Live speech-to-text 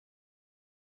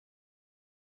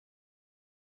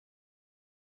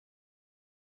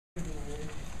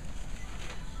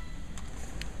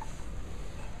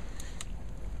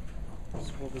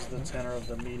What was the tenor of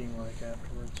the meeting like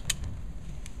afterwards?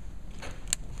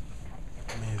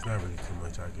 I mean, it's not really too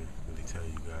much I can really tell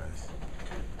you guys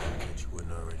that you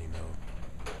wouldn't already know.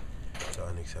 It's an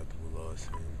unacceptable loss,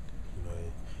 and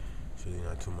it's really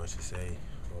not too much to say.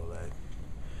 All that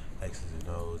X's and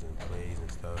O's and plays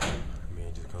and stuff. I mean,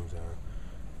 it just comes down,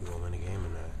 we gonna win the game or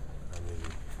not.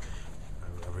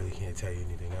 I really can't tell you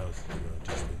anything else,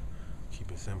 just to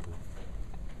keep it simple.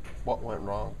 What went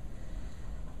wrong?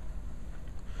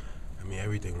 I mean,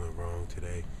 everything went wrong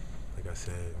today. Like I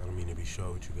said, I don't mean to be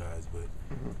short with you guys, but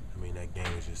I mean, that game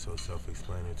was just so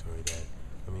self-explanatory that,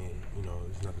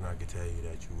 there's nothing I could tell you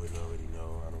that you wouldn't already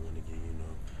know. I don't want to give you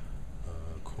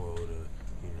a quote or,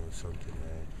 something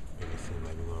that make it seem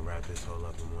like we're going to wrap this all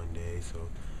up in one day. So,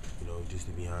 just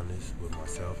to be honest with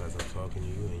myself as I'm talking to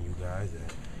you and you guys, that,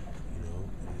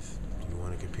 do you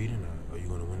want to compete or not? Are you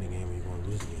going to win the game or are you going to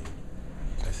lose the game?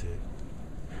 That's it.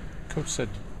 Coach said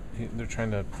they're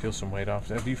trying to feel some weight off.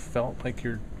 Have you felt like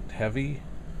you're heavy?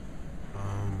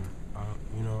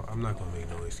 I'm not going to make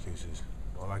no excuses.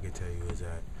 All I can tell you is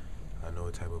that I know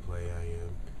what type of player I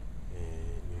am,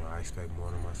 and, I expect more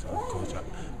of myself.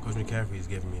 Coach McCaffrey has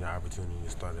given me the opportunity to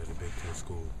start at a Big Ten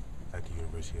school at the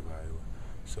University of Iowa.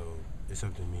 So it's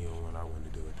up to me on what I want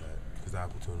to do with that, because the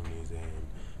opportunity is there, and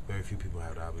very few people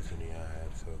have the opportunity I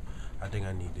have. So I think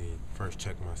I need to first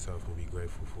check myself and be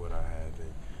grateful for what I have,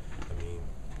 and,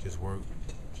 just work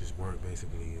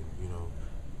basically, and,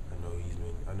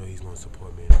 I know he's going to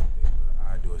support me and everything, but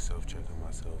I do a self-check on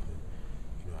myself, and,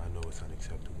 I know it's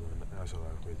unacceptable, and that's all I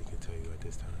really can tell you at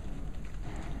this time.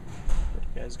 Where do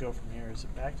you guys go from here? Is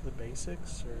it back to the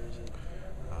basics, or is it?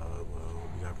 Well,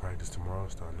 we got practice tomorrow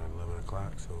starting at 11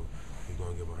 o'clock, so we're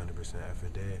going to give 100%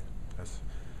 effort there. That's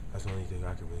the only thing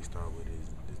I can really start with is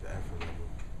the effort level.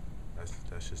 That's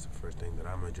just the first thing that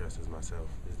I'm going to address as myself,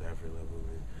 is the effort level.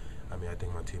 And, I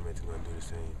think my teammates are going to do the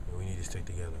same, and we need to stick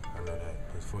together. I know that.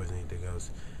 But as far as anything else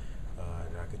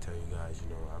that I can tell you guys, I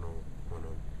don't want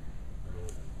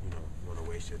to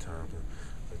waste your time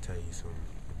to tell you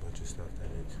a bunch of stuff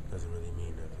that it doesn't really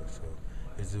mean nothing. So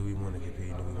it's do we want to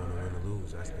compete, do we want to win or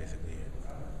lose? That's basically it.